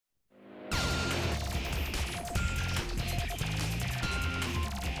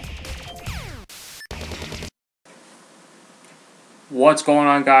What's going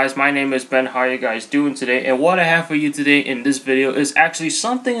on, guys? My name is Ben. How are you guys doing today? And what I have for you today in this video is actually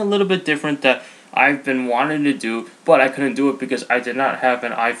something a little bit different that I've been wanting to do, but I couldn't do it because I did not have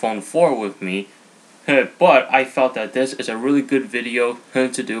an iPhone 4 with me. But I felt that this is a really good video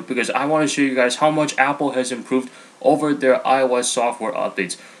to do because I want to show you guys how much Apple has improved over their iOS software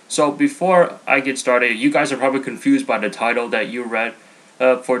updates. So before I get started, you guys are probably confused by the title that you read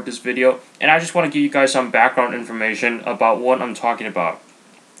for this video, and I just want to give you guys some background information about what I'm talking about.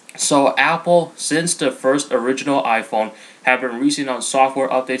 So Apple, since the first original iPhone, have been releasing out software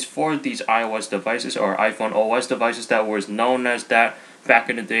updates for these iOS devices or iPhone OS devices that was known as that back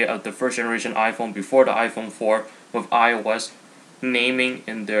in the day of the first generation iPhone before the iPhone 4 with iOS naming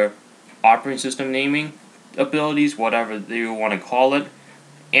in their operating system naming abilities, whatever you want to call it.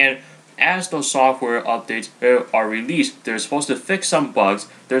 And as those software updates are released, they're supposed to fix some bugs,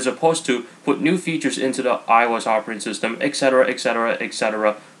 they're supposed to put new features into the iOS operating system, etc, etc,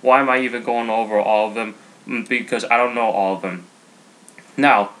 etc. Why am I even going over all of them? Because I don't know all of them.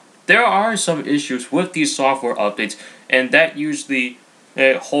 Now, there are some issues with these software updates, and that usually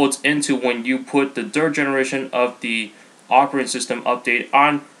holds into when you put the third generation of the operating system update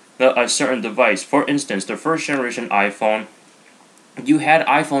on a certain device. For instance, the first generation iPhone, you had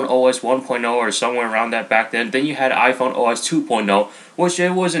iPhone OS 1.0 or somewhere around that back then. Then you had iPhone OS 2.0, which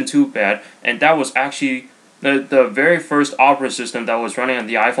it wasn't too bad, and that was actually the very first operating system that was running on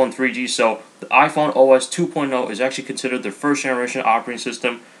the iPhone 3G. So the iPhone OS 2.0 is actually considered the first generation operating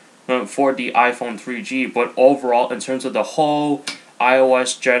system for the iPhone 3G. But overall, in terms of the whole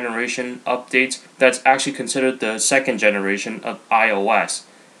iOS generation updates, that's actually considered the second generation of iOS.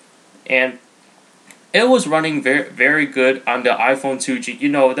 And it was running very, very good on the iPhone 2G. You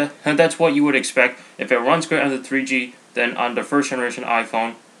know, that's what you would expect. If it runs great on the 3G, then on the first generation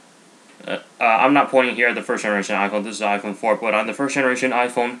iPhone, I'm not pointing here at the first generation iPhone, this is the iPhone 4, but on the first generation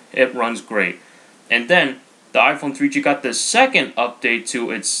iPhone, it runs great. And then, the iPhone 3G got the second update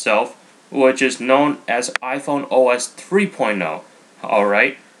to itself, which is known as iPhone OS 3.0.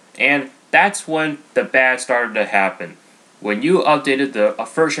 Alright? And that's when the bad started to happen. When you updated the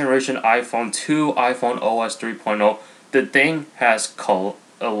first generation iPhone to iPhone OS 3.0, the thing has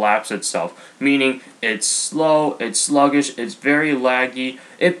collapsed itself. Meaning it's slow, it's sluggish, it's very laggy.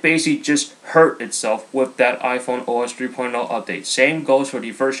 It basically just hurt itself with that iPhone OS 3.0 update. Same goes for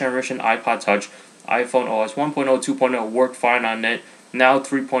the first generation iPod Touch. iPhone OS 1.0, 2.0 worked fine on it. Now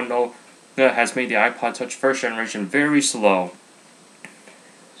 3.0 has made the iPod Touch first generation very slow.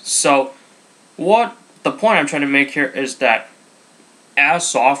 So, the point I'm trying to make here is that as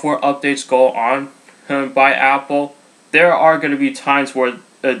software updates go on by Apple, there are going to be times where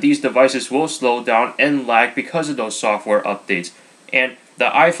these devices will slow down and lag because of those software updates. And the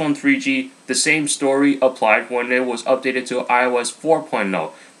iPhone 3G, the same story applied when it was updated to iOS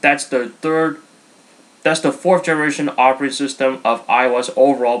 4.0. That's the fourth generation operating system of iOS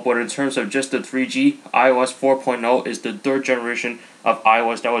overall, but in terms of just the 3G, iOS 4.0 is the third generation of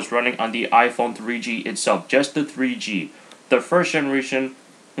iOS that was running on the iPhone 3G itself, just the 3G. The first generation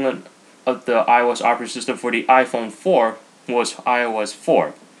of the iOS operating system for the iPhone 4 was iOS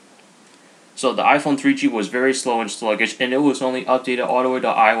 4. So the iPhone 3G was very slow and sluggish, and it was only updated all the way to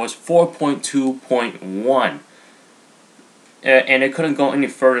iOS 4.2.1. And it couldn't go any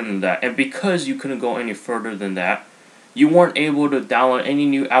further than that. And because you couldn't go any further than that, you weren't able to download any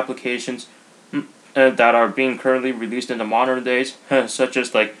new applications that are being currently released in the modern days, such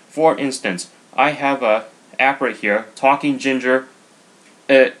as, like, for instance, I have a app right here, Talking Ginger.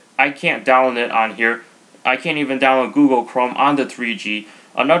 I can't download it on here. I can't even download Google Chrome on the 3G.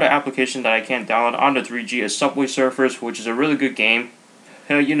 Another application that I can't download on the 3G is Subway Surfers, which is a really good game.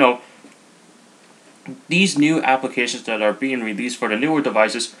 You know, these new applications that are being released for the newer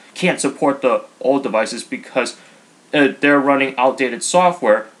devices can't support the old devices because they're running outdated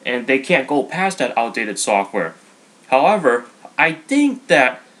software and they can't go past that outdated software. However, I think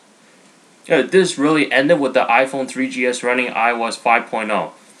that this really ended with the iPhone 3GS running iOS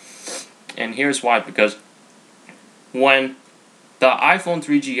 5.0. And here's why, because when the iPhone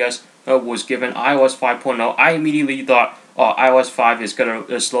 3GS was given iOS 5.0, I immediately thought, oh, iOS 5 is going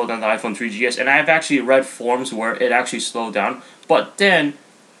to slow down the iPhone 3GS. And I've actually read forums where it actually slowed down. But then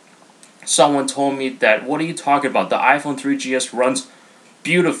someone told me that, what are you talking about? The iPhone 3GS runs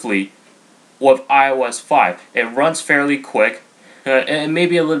beautifully with iOS 5. It runs fairly quick. And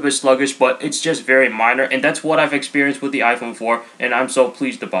maybe a little bit sluggish, but it's just very minor. And that's what I've experienced with the iPhone 4. And I'm so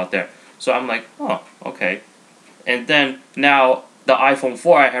pleased about that. So I'm like, oh, okay. And then now the iPhone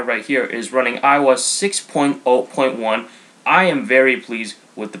 4 I have right here is running iOS 6.0.1. I am very pleased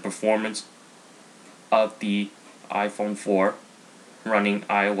with the performance of the iPhone 4. running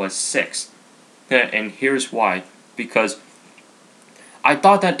iOS 6. And here's why. Because I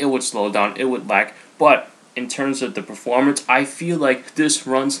thought that it would slow down, it would lag, but in terms of the performance, I feel like this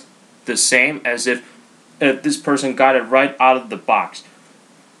runs the same as if this person got it right out of the box.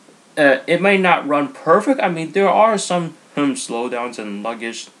 It may not run perfect. I mean, there are some slowdowns and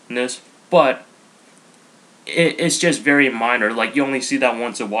sluggishness, but it's just very minor. Like, you only see that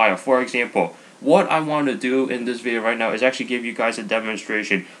once in a while. For example, what I want to do in this video right now is actually give you guys a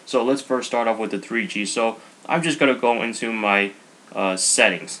demonstration. So let's first start off with the 3G. So I'm just going to go into my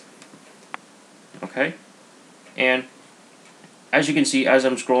settings. Okay? And as you can see, as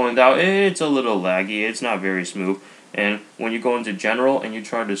I'm scrolling down, it's a little laggy. It's not very smooth. And when you go into general and you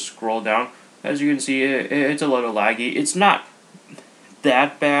try to scroll down, as you can see, it's a little laggy. It's not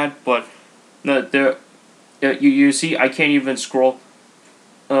that bad, but you see I can't even scroll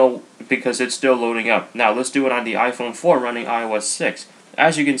because it's still loading up. Now let's do it on the iPhone 4 running iOS 6.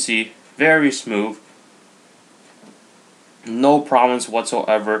 As you can see, very smooth. No problems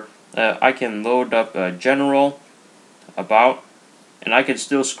whatsoever. I can load up general, about, and I can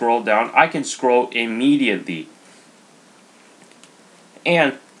still scroll down. I can scroll immediately.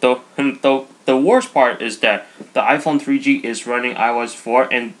 And the worst part is that the iPhone 3G is running iOS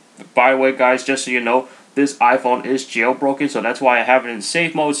 4. And by the way, guys, just so you know, this iPhone is jailbroken, so that's why I have it in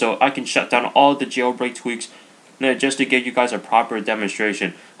safe mode, so I can shut down all the jailbreak tweaks just to give you guys a proper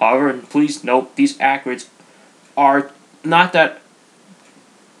demonstration. However, please note, these accurates are not that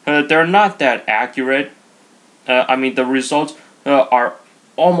they're not that accurate. I mean, the results are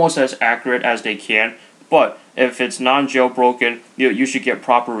almost as accurate as they can, but if it's non-jailbroken, you should get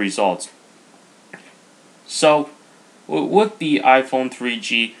proper results. So, with the iPhone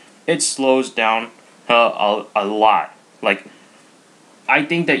 3G, it slows down a lot. Like, I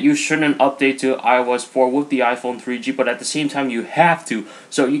think that you shouldn't update to iOS 4 with the iPhone 3G, but at the same time you have to,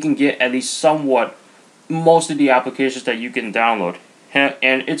 so you can get at least somewhat most of the applications that you can download. And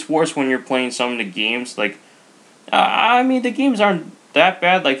it's worse when you're playing some of the games. Like, I mean, the games aren't that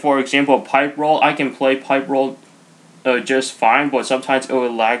bad. Like, for example, Pipe Roll, I can play Pipe Roll just fine, but sometimes it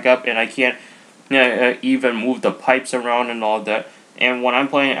will lag up and I can't even move the pipes around and all that. And when I'm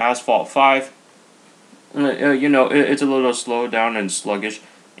playing Asphalt 5, you know, it's a little slow down and sluggish.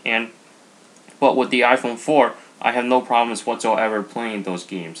 But with the iPhone 4, I have no problems whatsoever playing those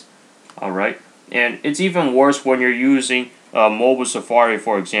games. Alright? And it's even worse when you're using Mobile Safari,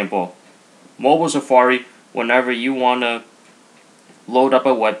 for example. Mobile Safari, whenever you want to load up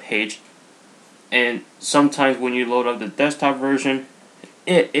a web page, and sometimes when you load up the desktop version,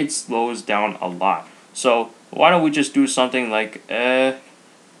 it slows down a lot. So why don't we just do something like,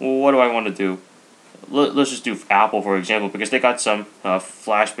 what do I want to do? Let's just do Apple, for example, because they got some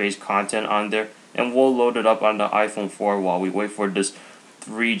Flash-based content on there, and we'll load it up on the iPhone 4 while we wait for this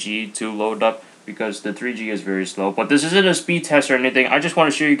 3G to load up, because the 3G is very slow. But this isn't a speed test or anything. I just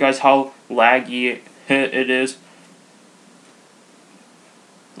want to show you guys how laggy it is.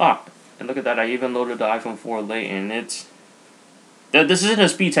 And look at that, I even loaded the iPhone 4 late, and it's... This isn't a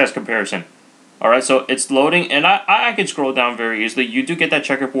speed test comparison. Alright, so it's loading, and I can scroll down very easily. You do get that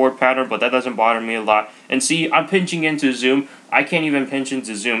checkerboard pattern, but that doesn't bother me a lot. And see, I'm pinching into zoom. I can't even pinch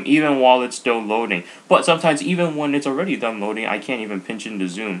into zoom, even while it's still loading. But sometimes, even when it's already done loading, I can't even pinch into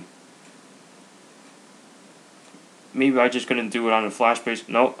zoom. Maybe I just couldn't do it on the Flash-based...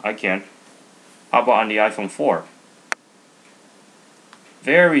 No, I can. How about on the iPhone 4?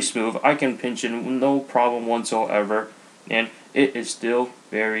 Very smooth. I can pinch in no problem whatsoever. And it is still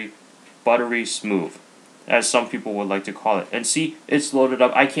very buttery smooth, as some people would like to call it. And see, it's loaded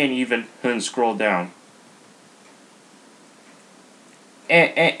up. I can't even scroll down.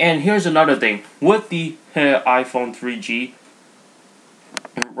 And here's another thing. With the iPhone 3G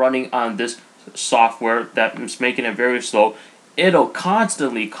running on this software that is making it very slow, it'll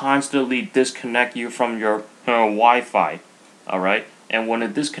constantly disconnect you from your Wi-Fi. Alright? And when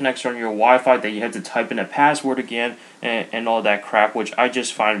it disconnects from your Wi-Fi, then you have to type in a password again and all that crap, which I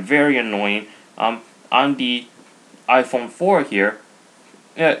just find very annoying. On the iPhone 4 here,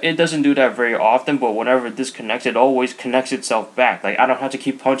 it doesn't do that very often, but whenever it disconnects, it always connects itself back. Like, I don't have to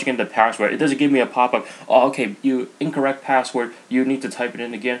keep punching in the password. It doesn't give me a pop-up, oh, okay, you incorrect password, you need to type it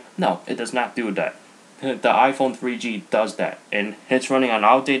in again. No, it does not do that. The iPhone 3G does that, and it's running on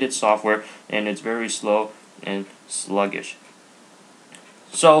outdated software, and it's very slow and sluggish.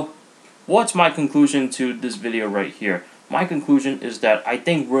 So, what's my conclusion to this video right here? My conclusion is that I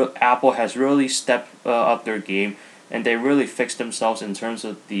think Apple has really stepped up their game, and they really fixed themselves in terms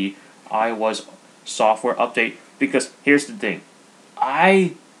of the iOS software update. Because here's the thing,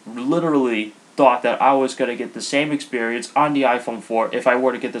 I literally thought that I was going to get the same experience on the iPhone 4 if I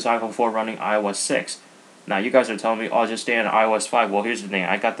were to get this iPhone 4 running iOS 6. Now, you guys are telling me, oh, just stay on iOS 5. Well, here's the thing.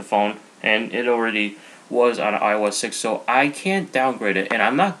 I got the phone, and it already was on iOS 6, so I can't downgrade it, and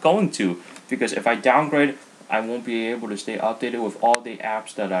I'm not going to, because if I downgrade, I won't be able to stay updated with all the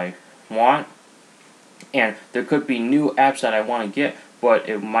apps that I want, and there could be new apps that I want to get, but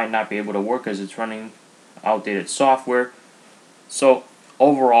it might not be able to work because it's running outdated software. So,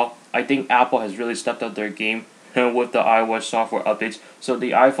 overall, I think Apple has really stepped up their game with the iOS software updates. So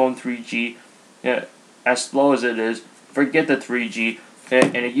the iPhone 3G, as slow as it is, forget the 3G.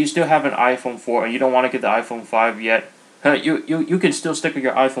 And if you still have an iPhone 4 and you don't want to get the iPhone 5 yet, you can still stick with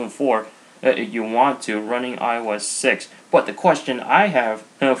your iPhone 4 if you want to, running iOS 6. But the question I have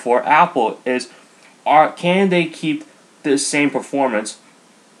for Apple is, can they keep the same performance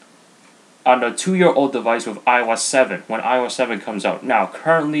on a 2-year-old device with iOS 7 when iOS 7 comes out? Now,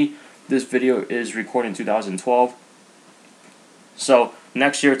 currently, this video is recorded in 2012. So,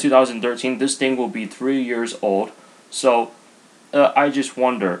 next year, 2013, this thing will be 3 years old. So, I just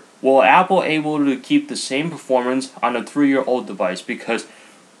wonder, will Apple able to keep the same performance on a 3-year-old device? Because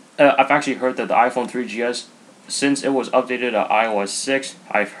I've actually heard that the iPhone 3GS, since it was updated to iOS 6,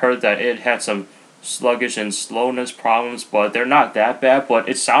 I've heard that it had some sluggish and slowness problems, but they're not that bad. But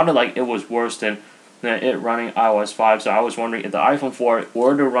it sounded like it was worse than it running iOS 5. So I was wondering, if the iPhone 4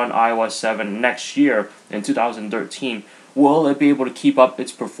 were to run iOS 7 next year in 2013, will it be able to keep up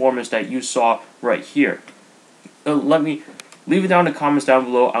its performance that you saw right here? Let me leave it down in the comments down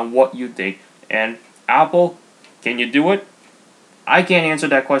below on what you think. And Apple, can you do it? I can't answer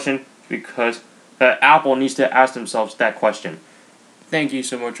that question because Apple needs to ask themselves that question. Thank you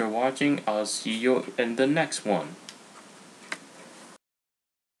so much for watching. I'll see you in the next one.